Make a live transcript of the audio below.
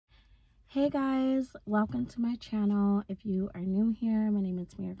Hey guys, welcome to my channel. If you are new here, my name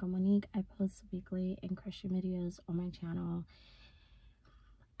is Miracle Monique. I post weekly and Christian videos on my channel.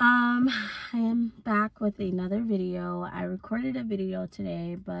 I am back with another video. I recorded a video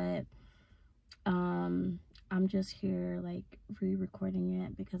today, but I'm just here like re-recording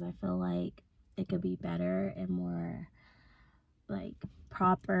it because I feel like it could be better and more like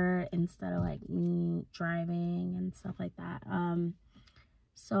proper instead of like me driving and stuff like that.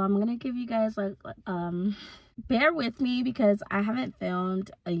 So I'm gonna give you guys like bear with me because I haven't filmed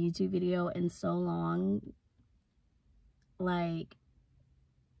a YouTube video in so long, like,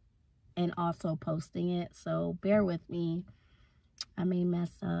 and also posting it, so bear with me. I may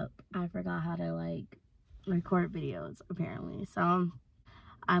mess up. I forgot how to like record videos apparently, so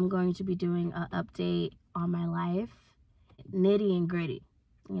I'm going to be doing an update on my life, nitty and gritty,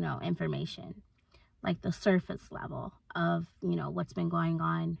 information, like the surface level of what's been going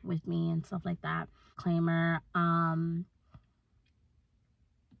on with me and stuff like that. Disclaimer,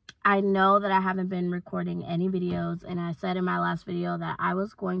 I know that I haven't been recording any videos, and I said in my last video that I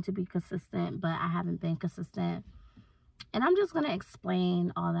was going to be consistent, but I haven't been consistent. And I'm just going to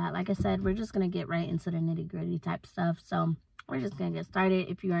explain all that. Like I said, we're just going to get right into the nitty-gritty type stuff. So we're just going to get started.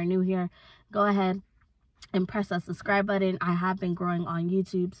 If you are new here, go ahead and press that subscribe button. I have been growing on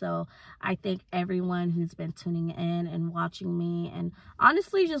YouTube, so I thank everyone who's been tuning in and watching me, and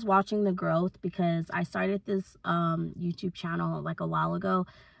honestly just watching the growth, because I started this YouTube channel like a while ago.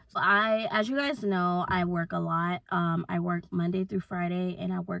 So as you guys know, I work a lot. I work Monday through Friday,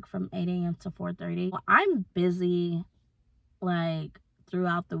 and I work from 8 a.m. to 4:30. I'm busy like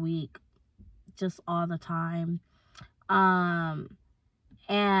throughout the week, just all the time.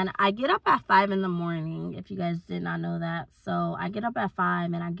 And I get up at 5 in the morning, if you guys did not know that. So I get up at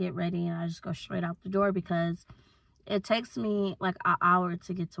 5 and I get ready and I just go straight out the door, because it takes me like an hour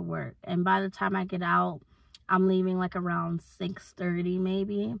to get to work. And by the time I get out, I'm leaving like around 6:30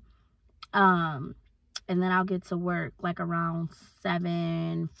 maybe. And then I'll get to work like around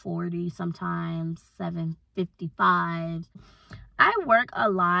 7:40, sometimes 7:55. I work a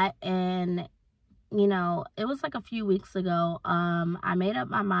lot, and it was like a few weeks ago, I made up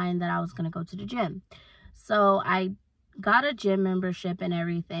my mind that I was going to go to the gym. So I got a gym membership and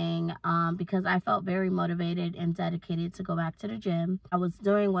everything, because I felt very motivated and dedicated to go back to the gym. What I was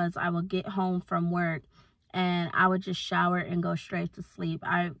doing was I would get home from work and I would just shower and go straight to sleep.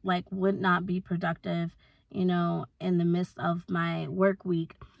 I would not be productive, in the midst of my work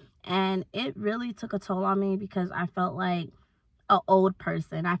week. And it really took a toll on me, because I felt like an old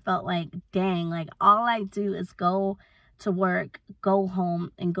person. I felt like, dang, like all I do is go to work, go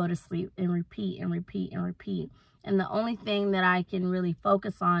home, and go to sleep, and repeat and repeat and repeat. And the only thing that I can really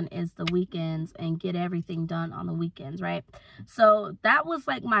focus on is the weekends and get everything done on the weekends, right? So that was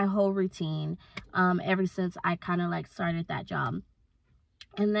like my whole routine, ever since I kind of like started that job.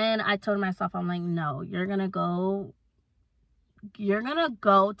 And then I told myself, I'm like, no, you're gonna go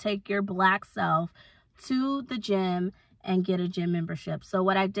take your black self to the gym and get a gym membership. So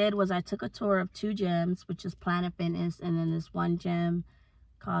what I did was I took a tour of 2 gyms, which is Planet Fitness, and then this one gym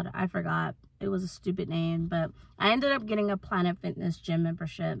called, I forgot, it was a stupid name, but I ended up getting a Planet Fitness gym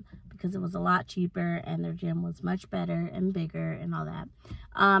membership because it was a lot cheaper and their gym was much better and bigger and all that.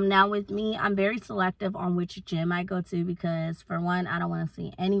 Now with me, I'm very selective on which gym I go to, because for one, I don't want to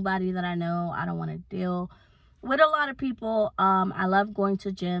see anybody that I know. I don't want to deal with a lot of people. I love going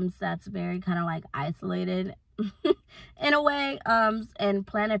to gyms that's very kind of like isolated in a way. And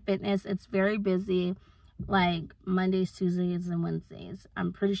Planet Fitness, it's very busy, like Mondays, Tuesdays, and Wednesdays.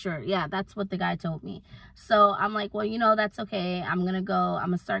 I'm pretty sure. Yeah, that's what the guy told me. So I'm like, well, that's okay. I'm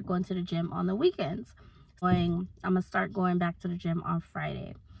gonna start going to the gym on the weekends. I'm gonna start going back to the gym on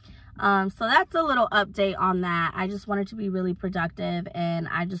Friday. So that's a little update on that. I just wanted to be really productive, and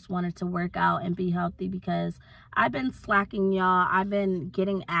I just wanted to work out and be healthy, because I've been slacking, y'all. I've been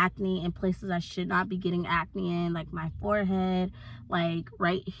getting acne in places I should not be getting acne in, like my forehead, like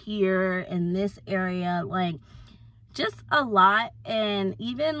right here in this area, like just a lot. And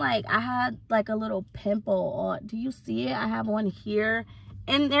even like I had like a little pimple. Do you see it? I have one here,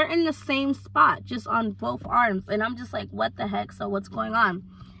 and they're in the same spot, just on both arms. And I'm just like, what the heck? So what's going on?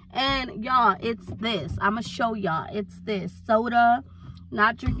 And y'all, it's this. I'm gonna show y'all. It's this soda,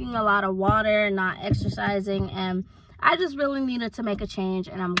 not drinking a lot of water, not exercising, and I just really needed to make a change,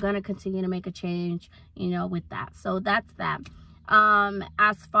 and I'm gonna continue to make a change, with that. So that's that.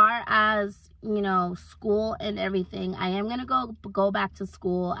 As far as school and everything, I am gonna go back to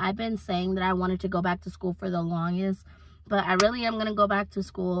school. I've been saying that I wanted to go back to school for the longest, but I really am gonna go back to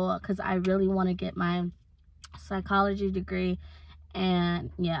school because I really want to get my psychology degree.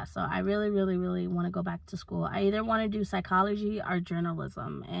 And yeah, so I really, really, really want to go back to school. I either want to do psychology or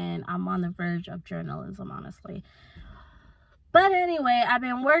journalism, and I'm on the verge of journalism, honestly. But anyway, I've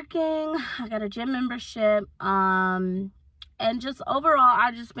been working. I got a gym membership. And just overall,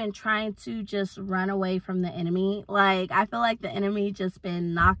 I've just been trying to just run away from the enemy. Like, I feel like the enemy just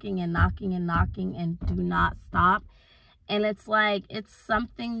been knocking and knocking and knocking and do not stop. And it's like, it's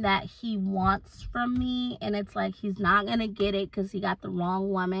something that he wants from me. And it's like, he's not going to get it because he got the wrong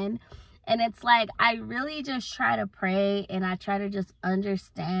woman. And it's like, I really just try to pray and I try to just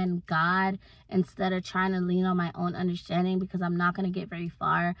understand God instead of trying to lean on my own understanding, because I'm not going to get very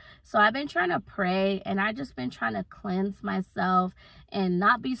far. So I've been trying to pray, and I just been trying to cleanse myself and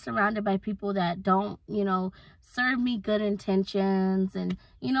not be surrounded by people that don't, you know, serve me good intentions. And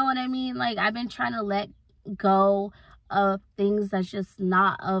you know what I mean? Like, I've been trying to let go of things that's just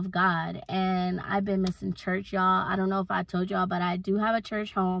not of God. And I've been missing church, y'all. I don't know if I told y'all, but I do have a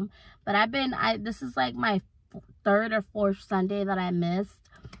church home. But this is like my third or fourth Sunday that I missed.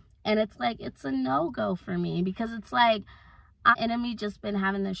 And it's like, it's a no-go for me, because it's like, enemy just been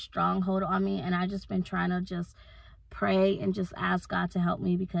having this stronghold on me, and I just been trying to just pray and just ask God to help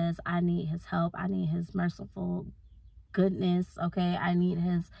me, because I need his help. I need his merciful goodness, okay? I need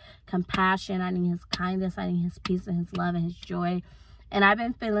his compassion. I need his kindness. I need his peace and his love and his joy. And I've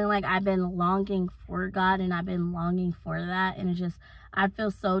been feeling like I've been longing for God, and I've been longing for that. And it's just, I feel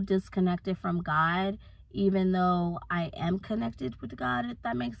so disconnected from God, even though I am connected with God, if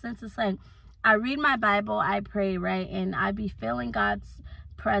that makes sense. It's like, I read my Bible, I pray, right? And I be feeling God's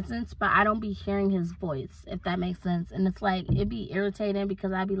presence, but I don't be hearing his voice, if that makes sense. And it's like, it be irritating,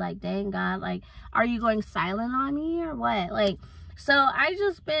 because I be like, dang God, like, are you going silent on me or what? Like, so I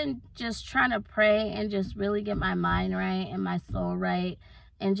just been just trying to pray and just really get my mind right and my soul right,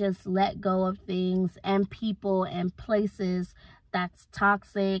 and just let go of things and people and places that's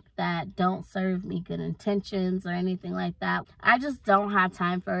toxic, that don't serve me good intentions or anything like that. I just don't have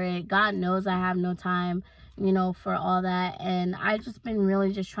time for it. God knows I have no time, you know, for all that. And I just been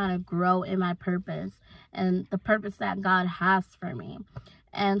really just trying to grow in my purpose and the purpose that God has for me.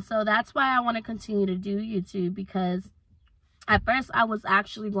 And so that's why I want to continue to do YouTube, because at first I was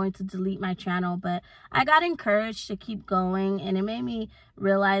actually going to delete my channel, but I got encouraged to keep going, and it made me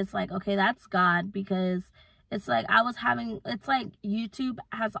realize, like, okay, that's God. Because it's like, it's like YouTube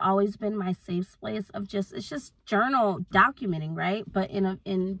has always been my safe place of it's just journal documenting, right? But in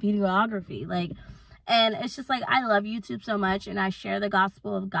videography, like, and it's just like, I love YouTube so much, and I share the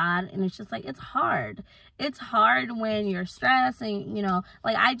gospel of God, and it's just like, it's hard. It's hard when you're stressed, and, you know,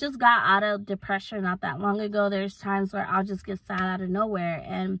 like, I just got out of depression not that long ago. There's times where I'll just get sad out of nowhere,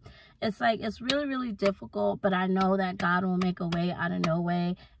 and it's like, it's really, really difficult, but I know that God will make a way out of no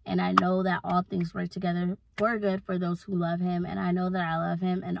way, and I know that all things work together for good for those who love him, and I know that I love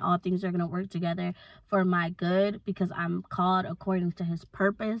him, and all things are going to work together for my good, because I'm called according to his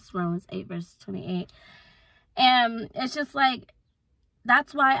purpose, Romans 8 verse 28. And it's just like,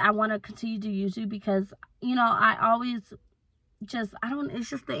 that's why I want to continue to use you, because, you know, I always just, it's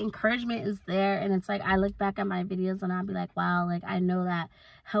just the encouragement is there. And it's like, I look back at my videos and I'll be like, wow, like, I know that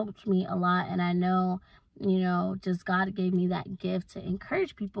helped me a lot. And I know, you know, just God gave me that gift to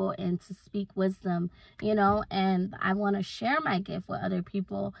encourage people and to speak wisdom, you know, and I want to share my gift with other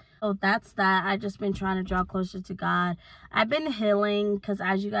people. So that's that. I just been trying to draw closer to God. I've been healing, because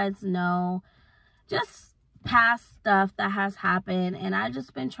as you guys know, just past stuff that has happened, and I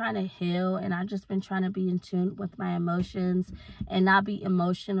just been trying to heal, and I just been trying to be in tune with my emotions and not be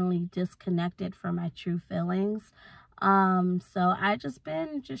emotionally disconnected from my true feelings. So I just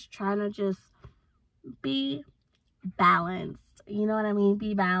been trying to just be balanced, you know what I mean?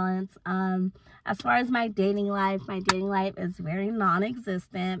 Be balanced. As far as my dating life is very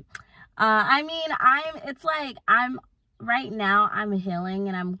non-existent. I mean, I'm right now, I'm healing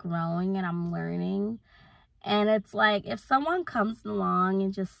and I'm growing and I'm learning. And it's like, if someone comes along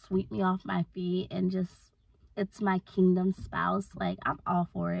and just sweep me off my feet and just, it's my kingdom spouse, like, I'm all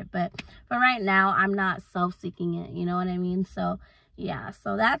for it. But for right now, I'm not self-seeking it, you know what I mean? So yeah,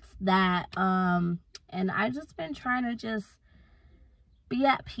 so that's that. And I just been trying to just be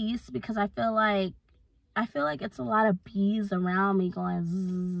at peace, because I feel like it's a lot of bees around me going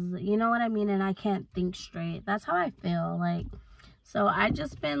zzz, you know what I mean? And I can't think straight. That's how I feel. Like, so I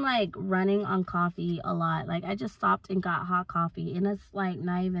just been like running on coffee a lot. Like, I just stopped and got hot coffee, and it's like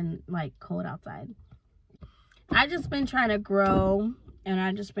not even like cold outside. I just been trying to grow, and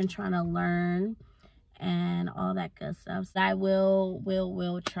I just been trying to learn and all that good stuff. So I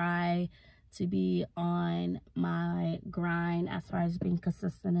will try to be on my grind as far as being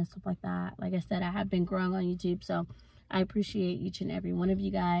consistent and stuff like that. Like I said, I have been growing on YouTube, so I appreciate each and every one of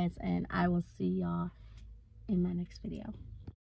you guys, and I will see y'all in my next video.